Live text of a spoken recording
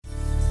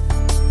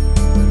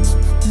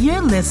You're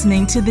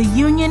listening to the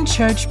Union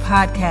Church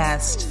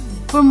Podcast.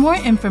 For more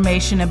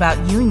information about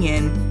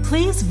Union,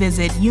 please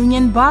visit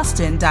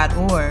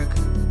unionboston.org.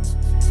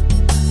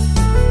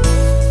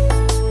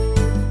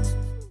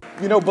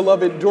 You know,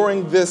 beloved,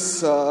 during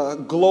this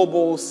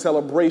global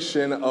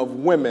celebration of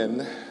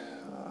women,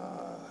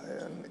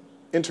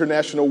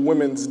 International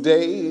Women's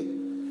Day,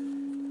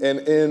 and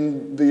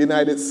in the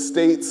United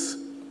States,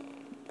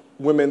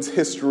 Women's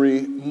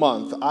History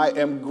Month, I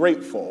am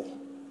grateful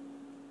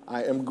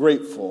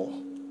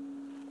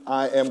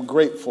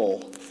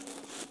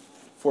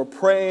for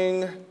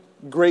praying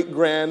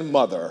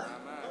great-grandmother.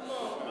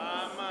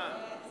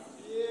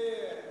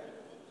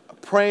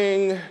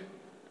 Praying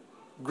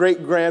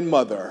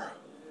great-grandmother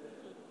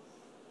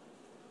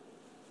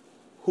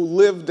who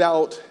lived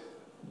out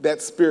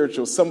that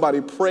spiritual.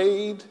 Somebody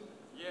prayed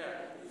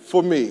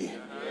for me,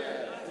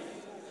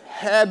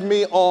 had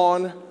me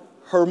on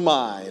her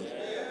mind,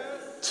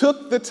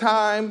 took the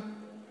time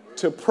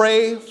to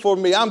pray for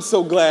me. I'm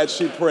so glad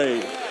she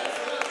prayed.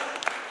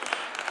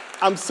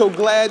 I'm so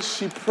glad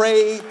she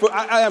prayed.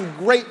 I am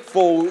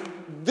grateful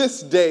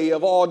this day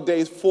of all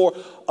days for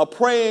a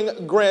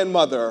praying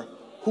grandmother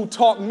who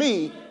taught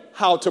me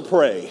how to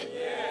pray.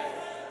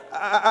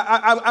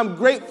 I'm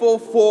grateful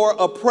for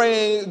a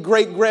praying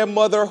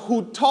great-grandmother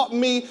who taught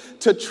me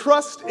to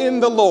trust in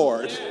the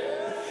Lord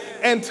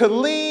and to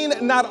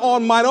lean not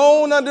on my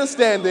own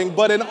understanding,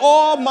 but in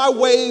all my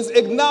ways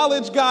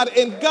acknowledge God,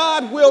 and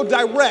God will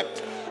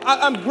direct.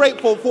 I'm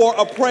grateful for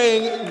a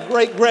praying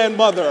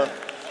great-grandmother.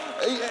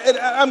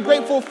 I'm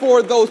grateful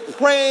for those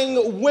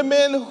praying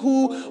women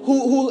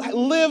who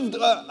lived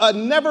a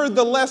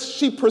nevertheless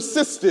she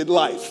persisted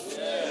life.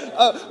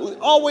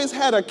 Always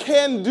had a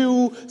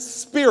can-do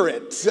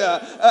spirit.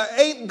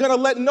 Ain't gonna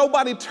let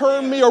nobody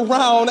turn me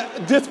around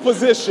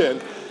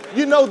disposition.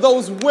 You know,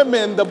 those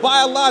women, the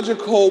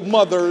biological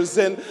mothers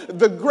and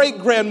the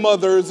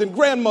great-grandmothers and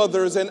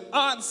grandmothers and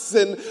aunts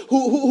and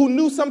who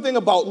knew something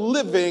about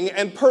living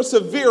and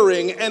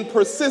persevering and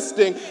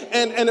persisting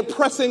and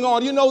pressing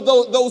on. You know,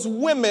 those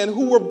women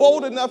who were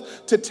bold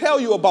enough to tell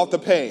you about the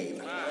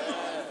pain,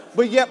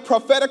 but yet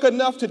prophetic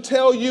enough to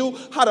tell you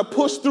how to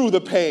push through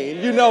the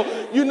pain. You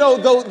know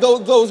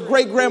those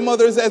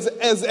great-grandmothers,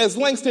 as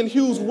Langston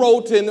Hughes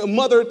wrote in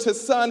Mother to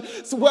Son,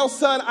 well,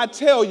 son, I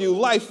tell you,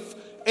 life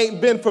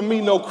ain't been for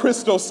me no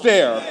crystal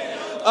stair.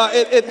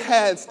 It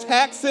has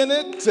tacks in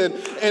it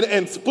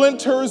and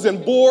splinters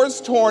and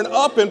boards torn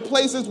up in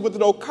places with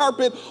no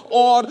carpet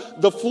on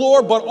the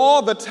floor. But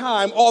all the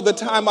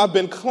time I've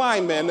been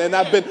climbing and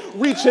I've been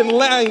reaching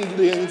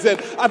landings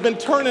and I've been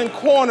turning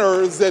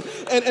corners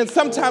and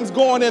sometimes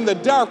going in the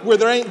dark where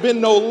there ain't been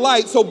no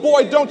light. So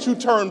boy, don't you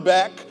turn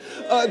back.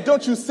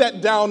 Don't you set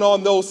down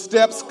on those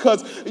steps,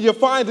 because you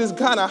find it's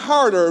kind of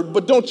harder,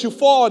 but don't you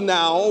fall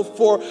now,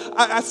 for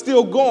I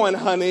still going,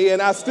 honey,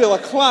 and I still a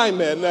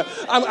climbing.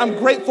 I'm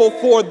grateful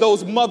for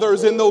those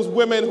mothers and those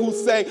women who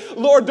say,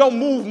 Lord, don't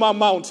move my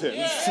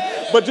mountains,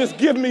 but just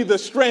give me the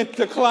strength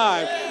to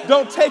climb.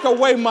 Don't take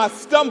away my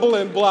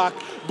stumbling block,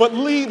 but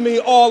lead me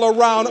all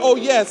around. Oh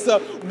yes,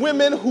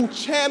 women who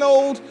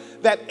channeled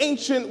that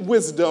ancient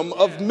wisdom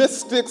of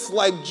mystics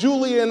like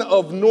Julian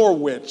of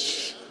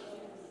Norwich,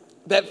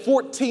 that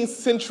 14th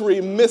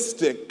century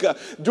mystic,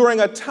 during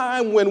a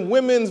time when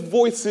women's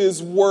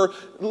voices were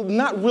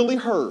not really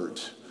heard.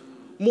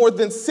 More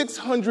than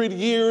 600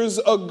 years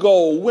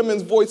ago,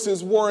 women's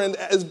voices weren't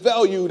as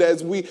valued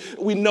as we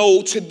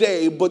know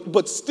today,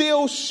 but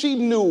still she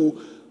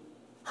knew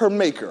her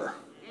maker.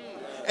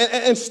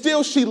 And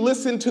still she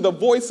listened to the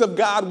voice of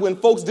God when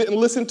folks didn't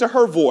listen to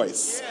her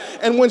voice.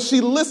 And when she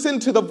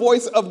listened to the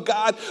voice of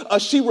God,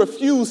 she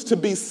refused to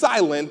be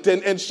silent.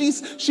 And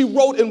she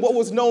wrote in what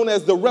was known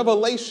as the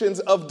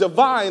Revelations of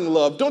Divine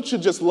Love. Don't you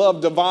just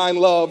love divine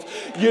love?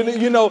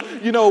 You know,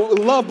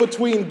 love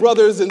between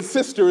brothers and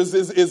sisters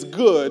is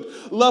good.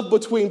 Love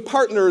between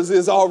partners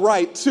is all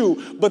right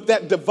too. But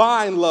that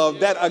divine love,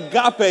 that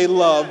agape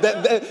love,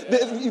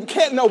 that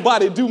can't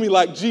nobody do me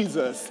like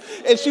Jesus.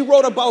 And she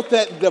wrote about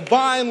that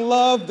divine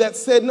love that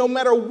said, no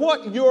matter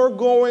what you're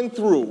going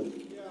through,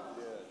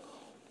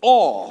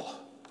 all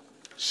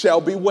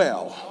shall be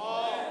well.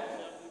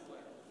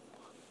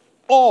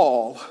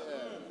 All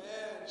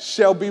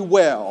shall be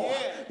well.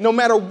 No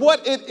matter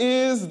what it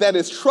is that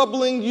is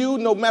troubling you,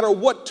 no matter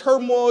what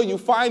turmoil you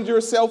find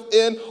yourself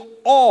in,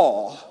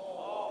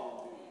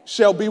 all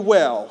shall be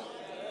well.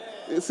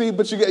 See,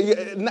 but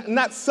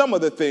not some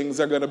of the things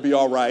are going to be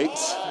all right.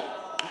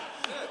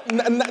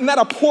 Not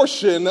a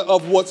portion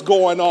of what's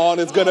going on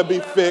is going to be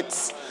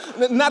fixed.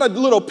 Not a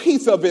little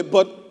piece of it,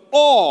 but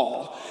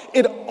all.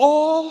 It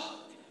all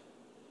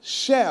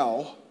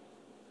shall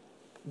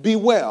be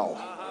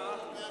well.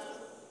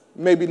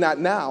 Maybe not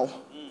now.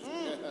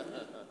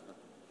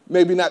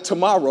 Maybe not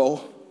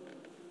tomorrow.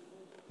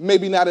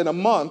 Maybe not in a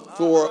month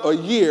or a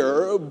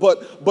year,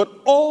 but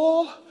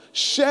all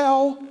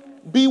shall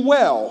be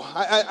well.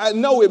 I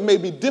know it may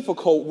be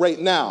difficult right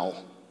now.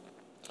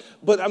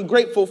 But I'm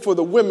grateful for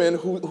the women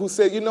who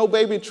said, you know,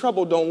 baby,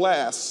 trouble don't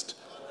last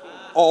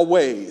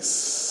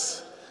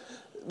always.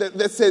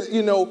 That said,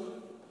 you know,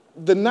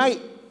 The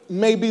night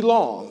may be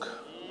long.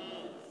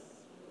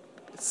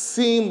 It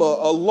seemed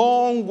a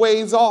long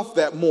ways off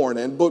that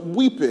morning, but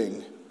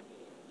weeping,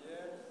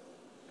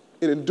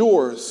 it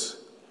endures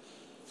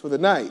for the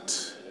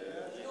night.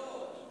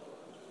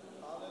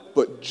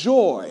 But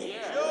joy,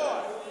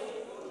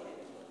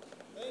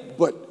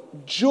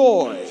 but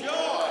joy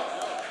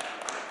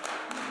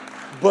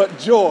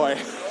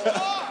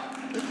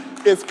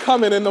is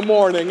coming in the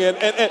morning.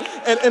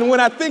 And when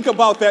I think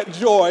about that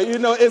joy, you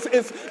know,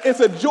 it's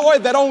a joy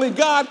that only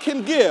God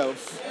can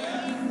give.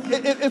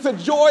 It's a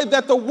joy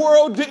that the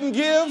world didn't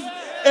give,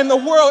 and the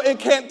world, it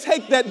can't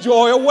take that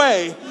joy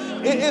away.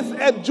 It's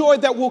a joy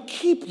that will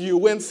keep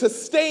you and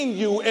sustain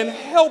you and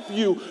help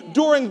you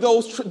during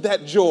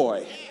that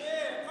joy.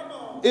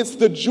 It's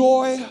the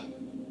joy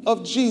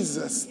of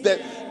Jesus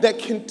that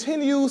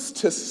continues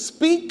to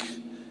speak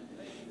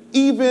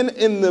even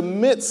in the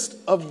midst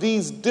of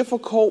these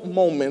difficult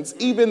moments,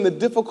 even the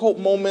difficult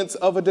moments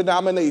of a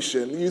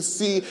denomination. You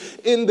see,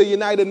 in the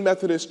United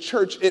Methodist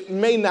Church, it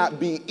may not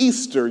be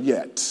Easter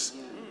yet,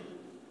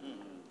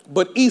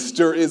 but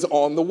Easter is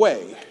on the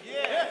way.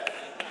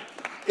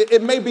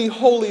 It may be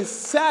Holy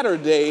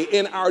Saturday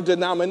in our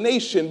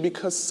denomination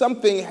because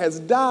something has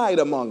died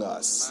among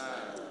us.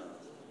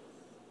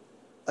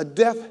 A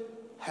death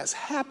has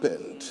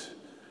happened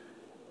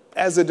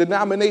as a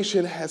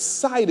denomination has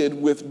sided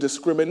with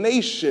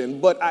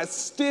discrimination, but I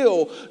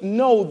still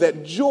know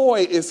that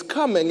joy is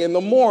coming in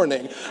the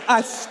morning.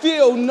 I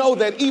still know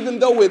that even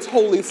though it's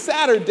Holy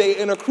Saturday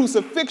and a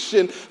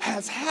crucifixion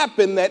has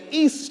happened, that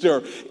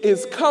Easter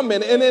is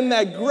coming. And in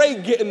that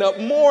great getting up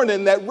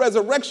morning, that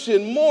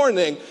resurrection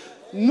morning,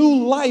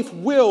 new life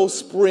will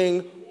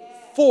spring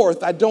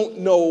forth. I don't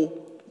know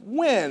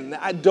when.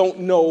 I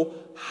don't know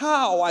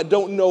how. I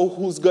don't know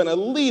who's going to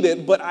lead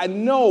it, but I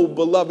know,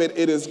 beloved,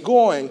 it is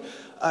going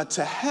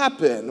to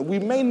happen. We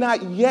may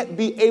not yet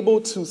be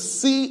able to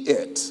see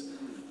it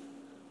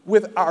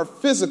with our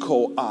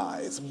physical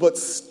eyes, but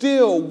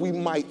still we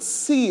might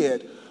see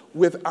it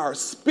with our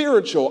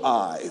spiritual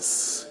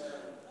eyes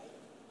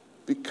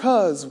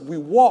because we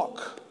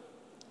walk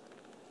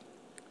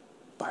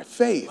by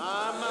faith.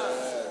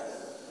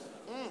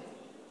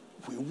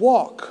 We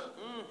walk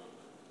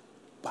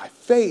by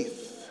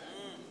faith.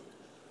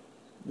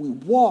 We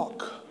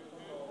walk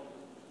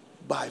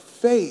by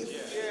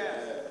faith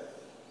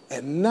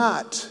and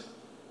not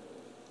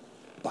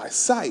by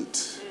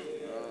sight.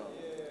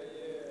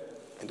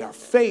 And our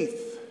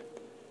faith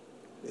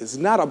is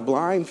not a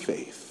blind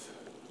faith,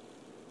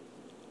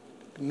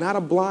 not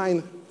a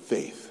blind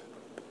faith,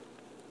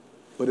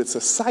 but it's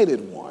a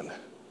sighted one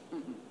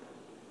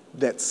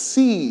that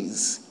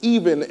sees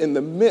even in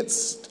the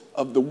midst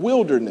of the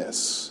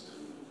wilderness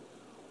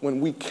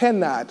when we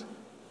cannot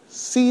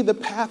see the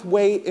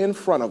pathway in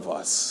front of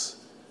us,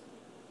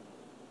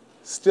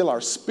 still our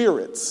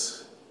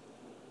spirits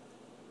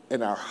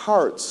and our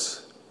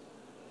hearts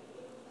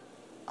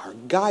are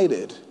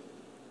guided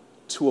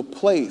to a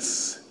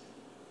place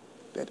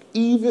that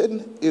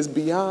even is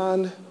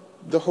beyond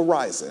the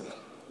horizon,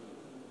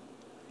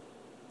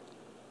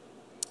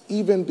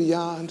 even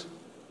beyond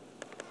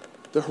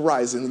the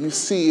horizon. You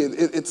see,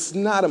 it's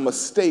not a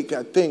mistake,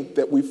 I think,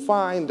 that we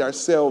find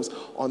ourselves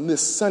on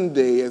this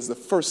Sunday as the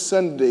first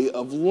Sunday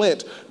of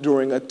Lent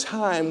during a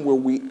time where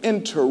we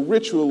enter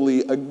ritually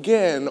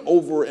again,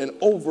 over and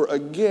over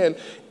again,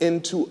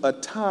 into a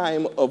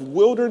time of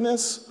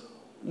wilderness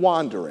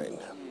wandering.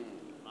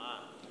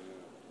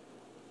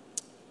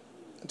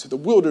 Into the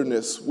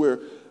wilderness where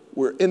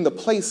we're in the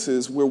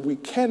places where we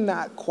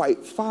cannot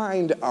quite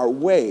find our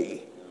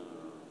way,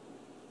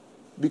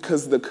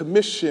 because the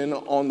commission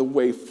on the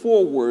way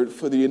forward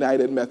for the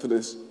United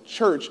Methodist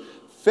Church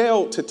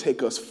failed to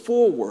take us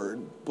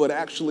forward, but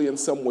actually in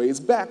some ways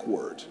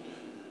backward.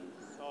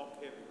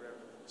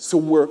 So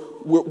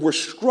we're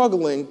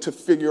struggling to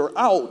figure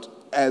out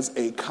as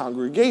a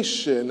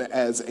congregation,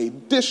 as a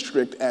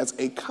district, as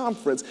a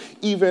conference,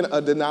 even a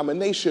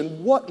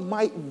denomination, what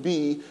might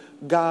be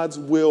God's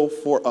will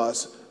for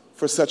us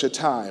for such a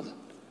time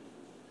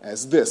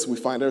as this. We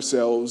find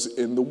ourselves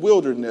in the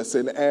wilderness,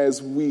 and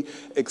as we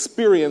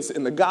experience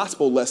in the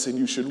gospel lesson,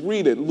 you should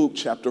read it, Luke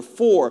chapter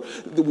 4,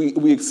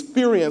 we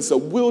experience a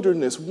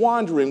wilderness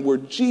wandering where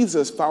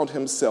Jesus found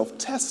himself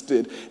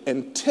tested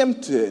and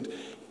tempted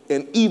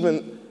and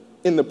even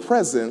in the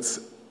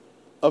presence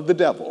of the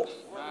devil.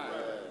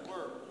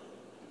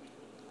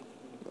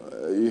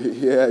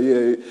 Yeah.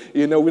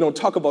 You know, we don't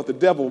talk about the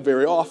devil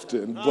very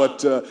often,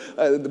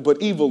 but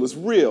evil is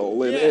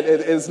real, and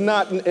it's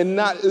not.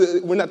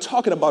 We're not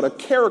talking about a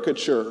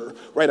caricature,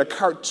 right? A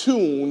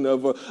cartoon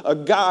of a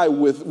guy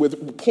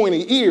with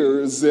pointy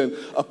ears and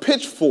a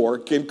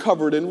pitchfork and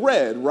covered in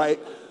red, right?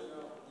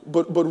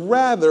 But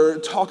rather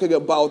talking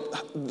about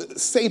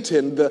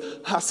Satan, the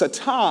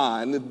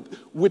Hasatan,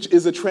 which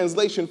is a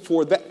translation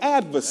for the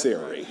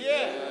adversary.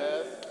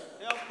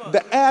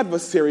 The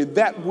adversary,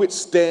 that which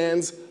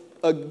stands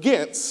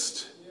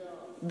against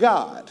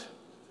God.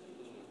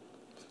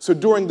 So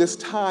during this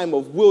time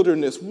of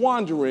wilderness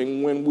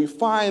wandering, when we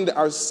find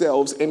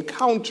ourselves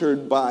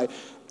encountered by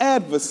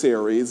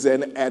adversaries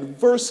and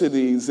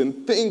adversities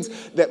and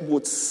things that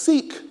would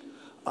seek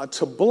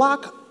to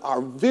block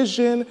our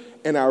vision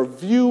and our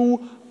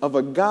view of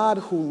a God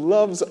who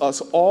loves us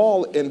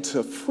all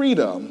into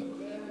freedom,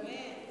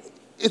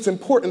 it's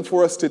important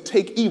for us to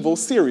take evil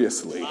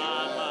seriously.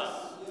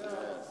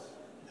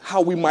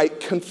 How we might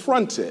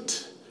confront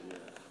it,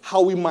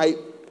 how we might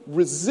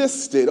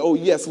resist it. Oh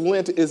yes,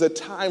 Lent is a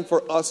time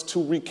for us to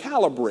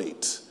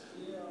recalibrate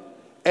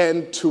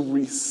and to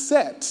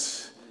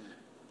reset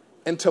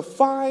and to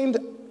find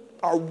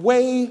our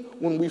way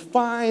when we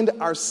find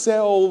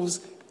ourselves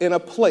in a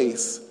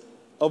place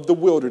of the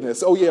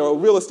wilderness. Oh yeah, a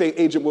real estate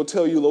agent will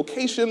tell you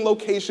location,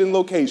 location,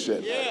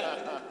 location.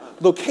 Yeah.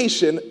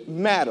 Location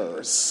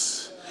matters.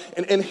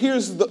 And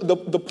here's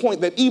the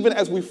point, that even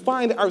as we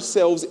find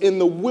ourselves in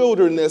the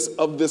wilderness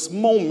of this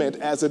moment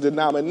as a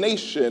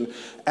denomination,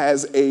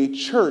 as a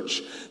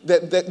church,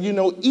 that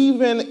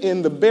even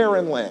in the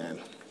barren land,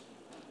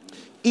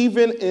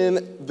 even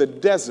in the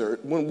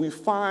desert, when we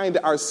find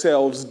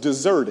ourselves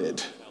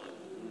deserted,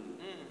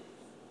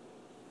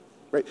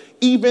 right?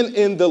 Even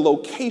in the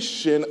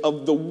location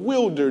of the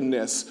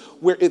wilderness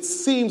where it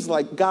seems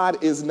like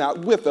God is not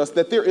with us,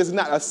 that there is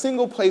not a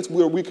single place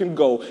where we can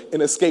go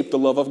and escape the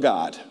love of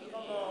God.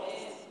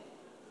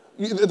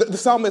 The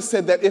psalmist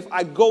said that if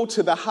I go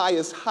to the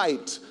highest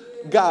height,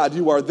 God,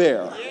 you are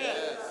there.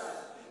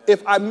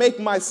 If I make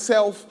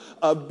myself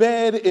a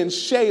bed in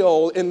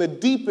Sheol, in the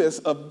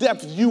deepest of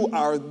depths, you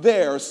are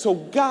there. So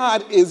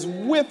God is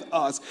with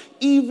us,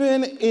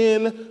 even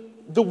in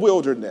the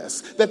wilderness.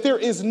 That there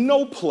is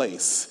no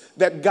place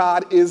that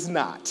God is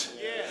not.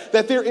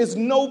 That there is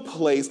no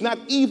place, not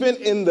even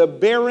in the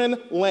barren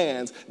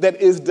lands, that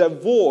is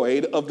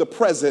devoid of the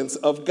presence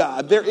of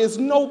God. There is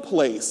no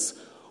place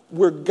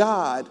where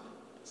God's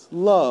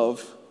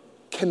love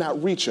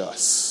cannot reach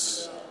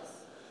us.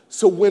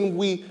 So when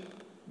we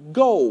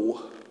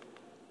go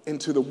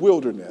into the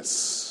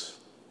wilderness,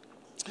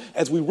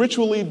 as we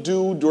ritually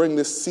do during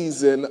this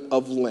season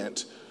of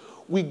Lent,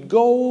 we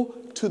go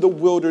to the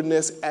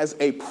wilderness as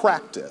a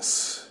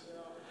practice,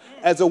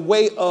 as a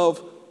way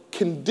of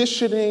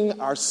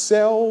conditioning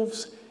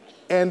ourselves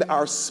and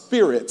our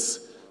spirits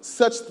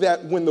such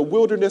that when the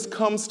wilderness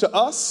comes to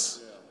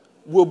us,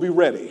 we'll be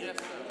ready.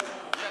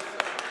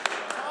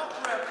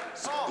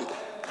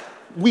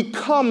 We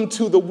come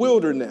to the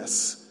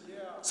wilderness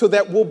so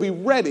that we'll be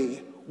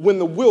ready when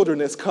the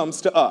wilderness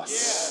comes to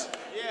us.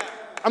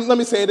 Let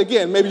me say it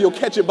again. Maybe you'll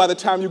catch it by the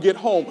time you get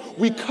home.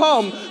 We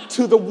come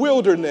to the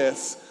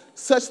wilderness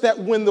such that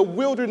when the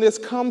wilderness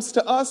comes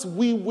to us,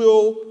 we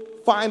will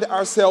find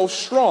ourselves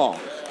strong.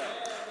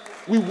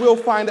 We will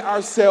find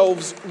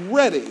ourselves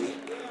ready.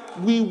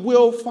 We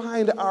will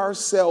find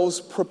ourselves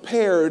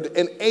prepared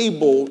and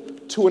able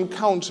to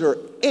encounter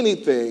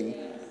anything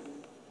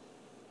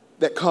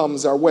that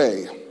comes our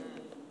way.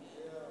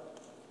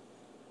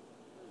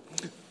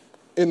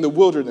 In the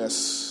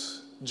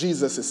wilderness,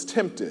 Jesus is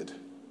tempted.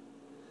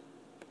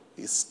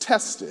 He's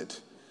tested.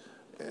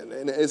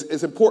 And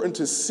it's important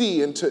to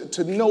see and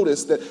to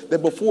notice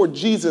that before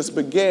Jesus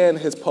began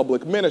his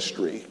public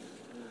ministry,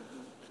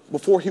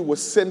 before he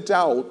was sent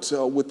out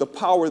with the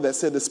power that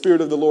said, the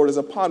Spirit of the Lord is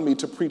upon me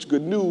to preach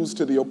good news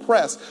to the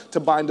oppressed, to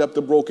bind up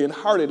the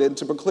brokenhearted, and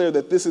to declare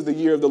that this is the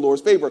year of the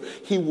Lord's favor,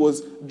 he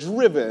was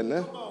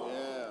driven.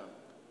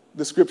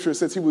 The scripture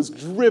says he was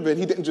driven.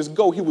 He didn't just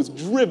go, he was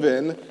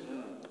driven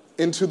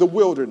into the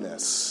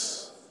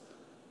wilderness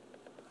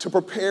to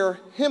prepare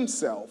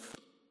himself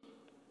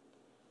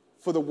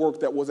for the work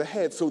that was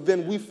ahead. So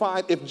then we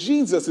find, if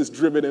Jesus is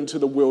driven into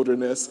the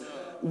wilderness,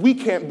 we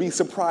can't be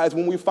surprised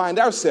when we find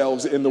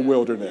ourselves in the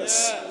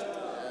wilderness.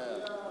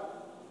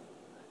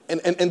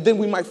 And then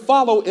we might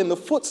follow in the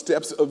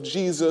footsteps of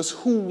Jesus,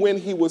 who, when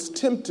he was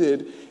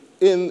tempted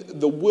in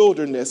the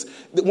wilderness,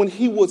 that when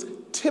he was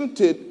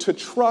tempted to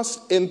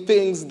trust in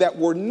things that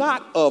were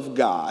not of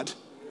God,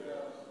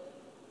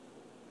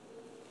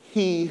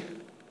 he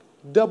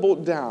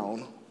doubled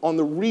down on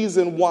the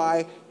reason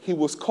why he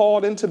was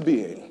called into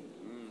being,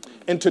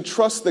 and to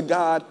trust the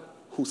God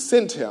who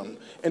sent him,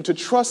 and to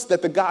trust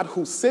that the God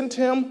who sent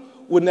him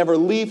would never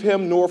leave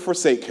him nor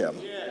forsake him.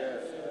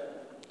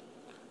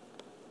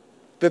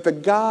 That the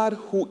God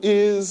who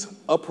is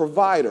a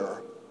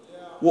provider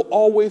will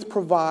always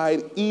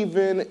provide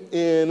even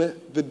in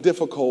the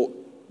difficult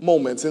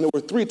moments. And there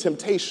were three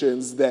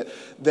temptations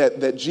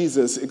that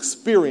Jesus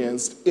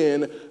experienced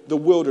in the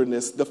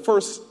wilderness. The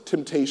first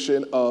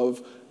temptation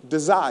of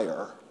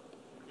desire,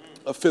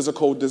 a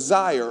physical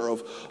desire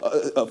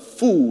of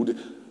food,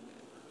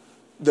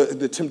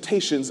 the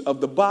temptations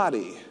of the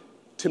body,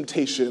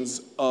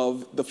 temptations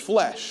of the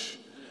flesh.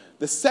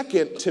 The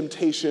second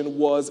temptation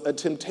was a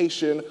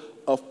temptation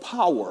of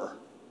power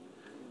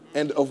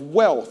and of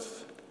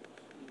wealth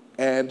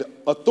and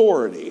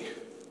authority.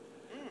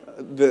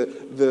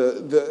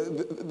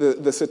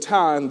 The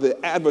Satan, the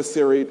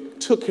adversary,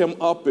 took him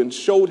up and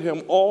showed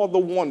him all the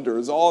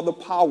wonders, all the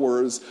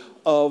powers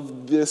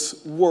of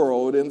this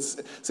world, and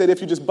said, if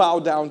you just bow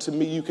down to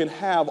me, you can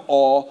have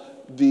all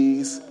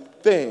these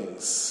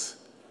things.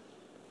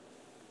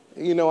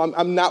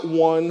 I'm not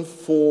one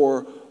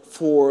for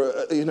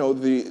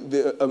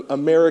the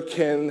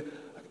American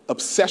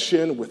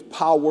obsession with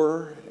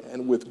power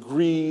and with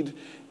greed,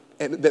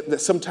 and that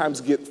sometimes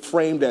get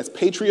framed as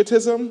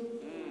patriotism.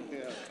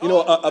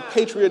 A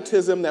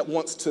patriotism that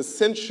wants to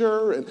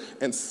censure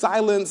and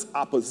silence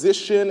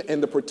opposition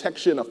and the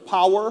protection of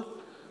power.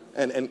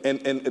 And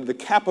the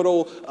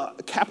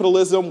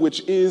capitalism,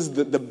 which is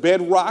the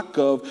bedrock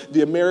of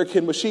the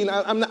American machine.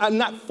 I'm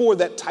not for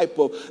that type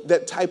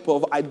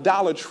of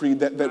idolatry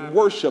that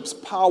worships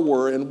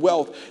power and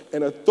wealth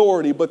and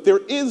authority. But there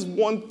is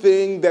one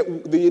thing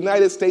that the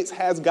United States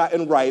has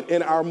gotten right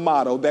in our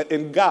motto: that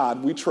in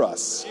God we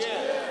trust.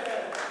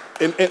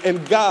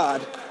 In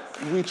God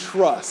we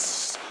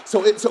trust.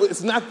 So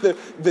it's not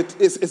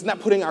it's not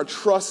putting our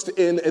trust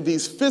in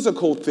these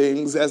physical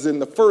things as in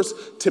the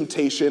first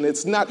temptation.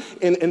 It's not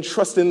in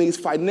trusting these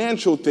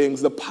financial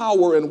things, the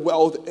power and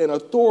wealth and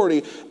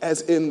authority,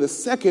 as in the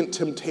second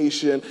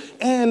temptation,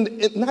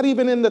 and not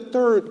even in the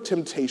third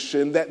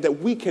temptation that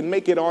we can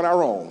make it on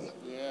our own.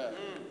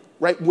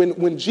 Right?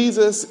 When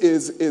Jesus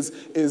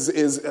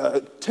is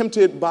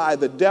tempted by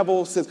the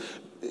devil, says,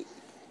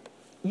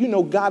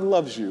 God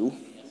loves you.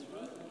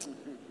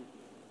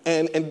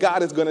 And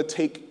God is going to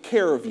take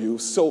care of you.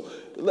 So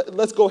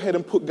let's go ahead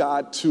and put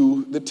God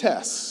to the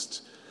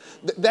test.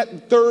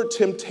 That third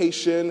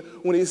temptation,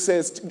 when he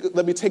says,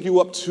 let me take you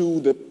up to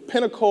the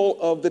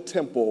pinnacle of the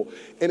temple,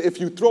 and if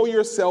you throw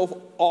yourself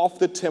off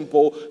the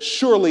temple,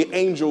 surely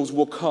angels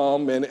will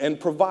come and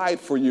provide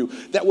for you.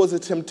 That was a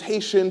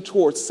temptation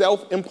towards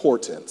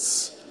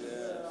self-importance.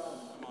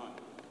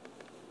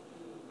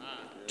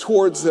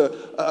 Towards,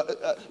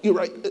 you're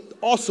right,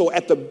 also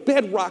at the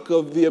bedrock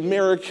of the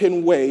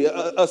American way,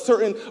 a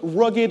certain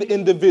rugged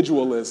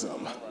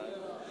individualism,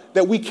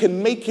 that we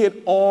can make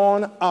it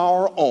on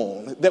our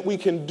own, that we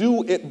can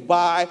do it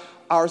by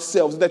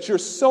ourselves, that you're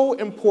so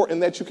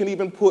important that you can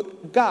even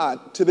put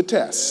God to the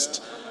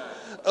test.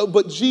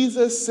 But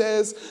Jesus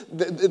says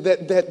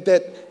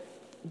that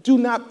do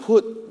not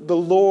put the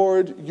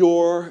Lord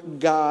your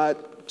God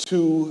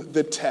to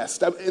the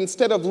test.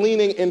 Instead of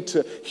leaning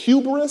into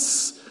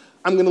hubris,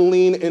 I'm going to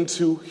lean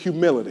into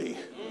humility.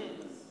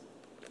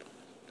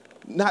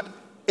 Not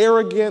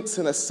arrogance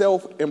and a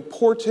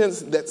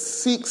self-importance that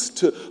seeks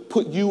to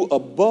put you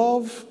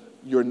above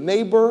your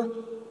neighbor,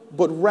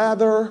 but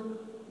rather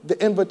the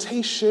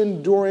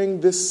invitation during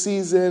this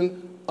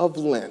season of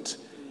Lent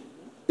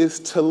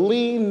is to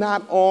lean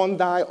not on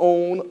thy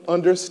own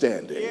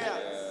understanding,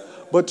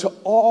 but to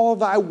all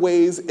thy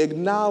ways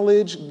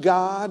acknowledge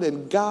God,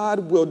 and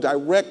God will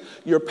direct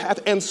your path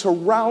and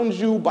surround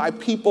you by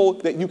people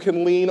that you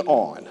can lean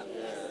on.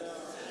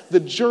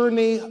 The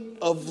journey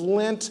of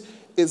Lent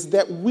is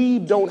that we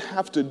don't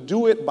have to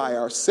do it by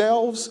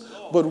ourselves,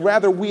 but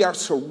rather we are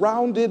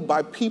surrounded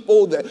by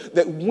people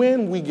that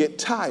when we get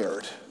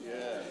tired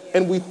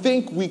and we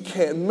think we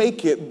can't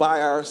make it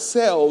by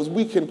ourselves,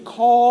 we can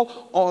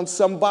call on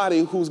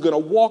somebody who's going to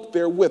walk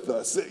there with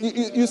us.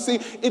 You see,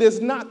 it is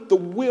not the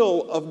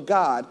will of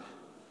God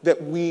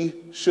that we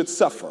should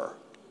suffer.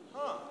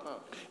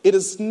 It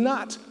is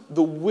not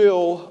the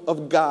will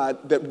of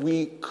God that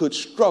we could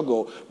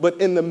struggle, but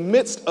in the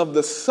midst of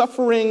the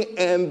suffering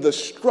and the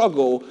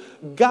struggle,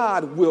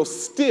 God will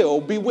still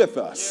be with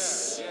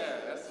us.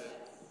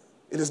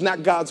 It is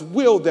not God's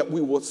will that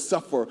we will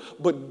suffer,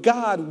 but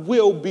God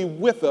will be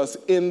with us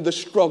in the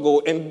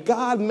struggle. And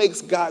God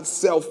makes God's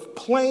self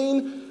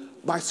plain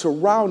by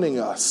surrounding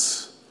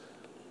us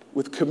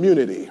with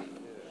community,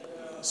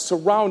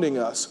 surrounding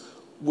us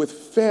with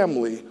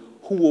family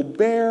who will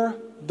bear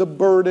the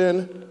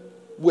burden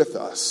with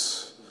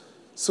us.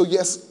 So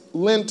yes,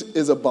 Lent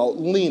is about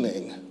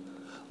leaning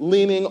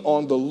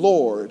on the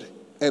Lord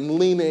and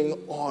leaning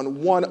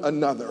on one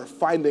another,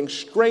 finding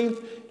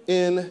strength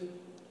in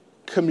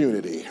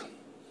community,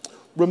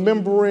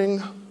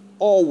 remembering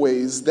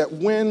always that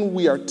when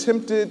we are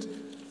tempted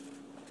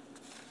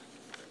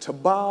to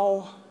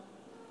bow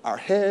our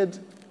head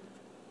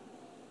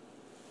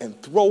and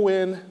throw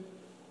in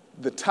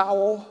the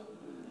towel,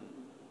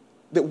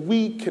 that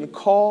we can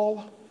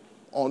call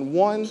on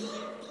one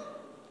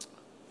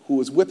who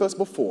was with us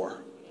before,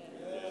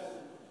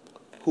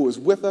 who is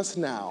with us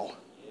now,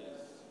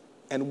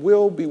 and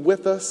will be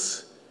with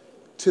us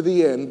to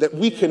the end, that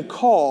we can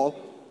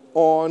call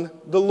on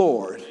the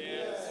Lord.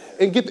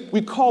 And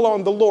we call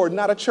on the Lord,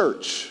 not a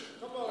church.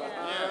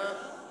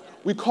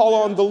 We call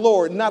on the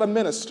Lord, not a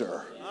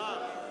minister.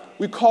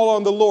 We call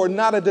on the Lord,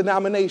 not a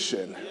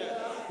denomination.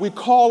 We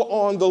call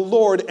on the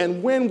Lord,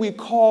 and when we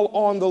call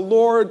on the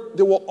Lord,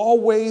 there will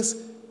always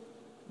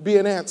be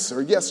an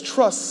answer. Yes,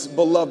 trust,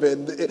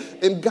 beloved.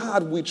 In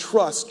God we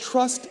trust.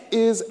 Trust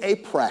is a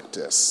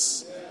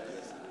practice.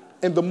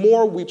 And the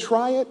more we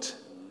try it,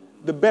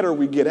 the better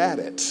we get at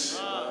it.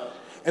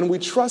 And we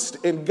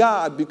trust in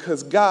God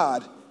because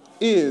God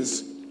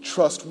is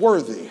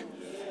trustworthy.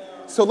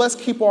 So let's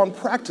keep on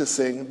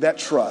practicing that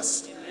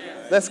trust.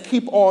 Let's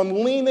keep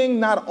on leaning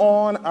not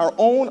on our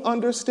own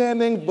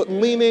understanding, but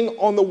leaning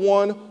on the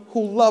one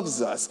who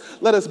loves us.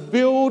 Let us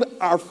build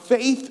our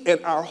faith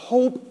and our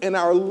hope and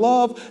our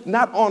love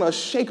not on a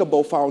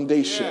shakeable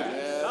foundation,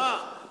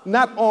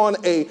 not on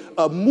a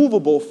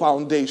movable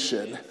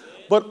foundation,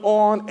 but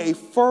on a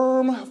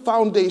firm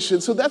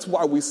foundation. So that's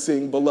why we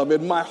sing,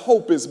 beloved, my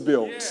hope is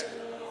built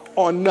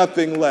on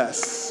nothing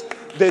less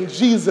than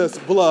Jesus'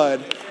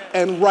 blood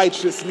and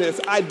righteousness.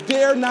 I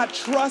dare not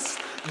trust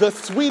the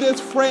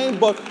sweetest frame,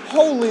 but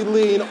wholly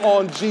lean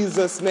on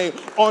Jesus' name,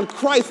 on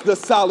Christ the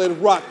solid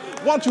rock.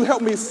 Why don't you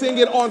help me sing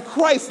it? On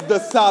Christ the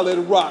solid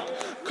rock.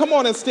 Come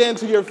on and stand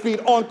to your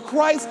feet. On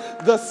Christ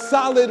the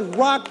solid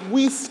rock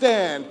we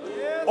stand.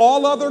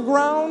 All other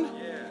ground,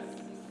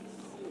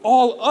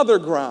 all other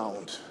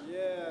ground,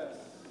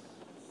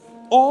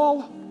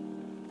 all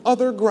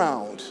other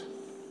ground,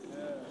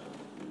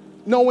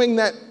 knowing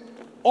that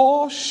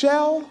all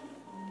shall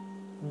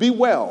be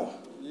well.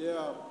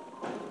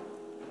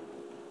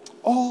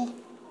 All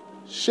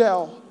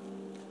shall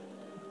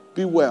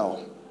be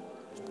well.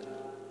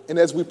 And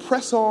as we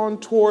press on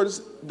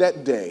towards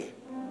that day,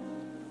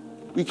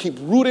 we keep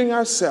rooting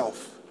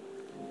ourselves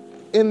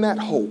in that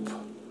hope,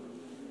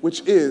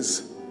 which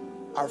is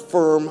our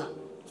firm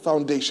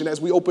foundation.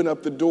 As we open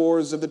up the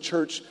doors of the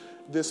church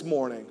this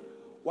morning,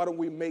 why don't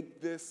we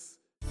make this?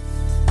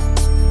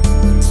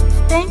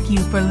 Thank you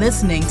for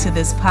listening to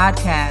this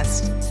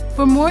podcast.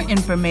 For more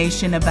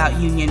information about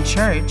Union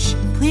Church,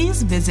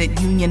 please visit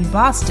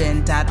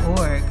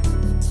unionboston.org.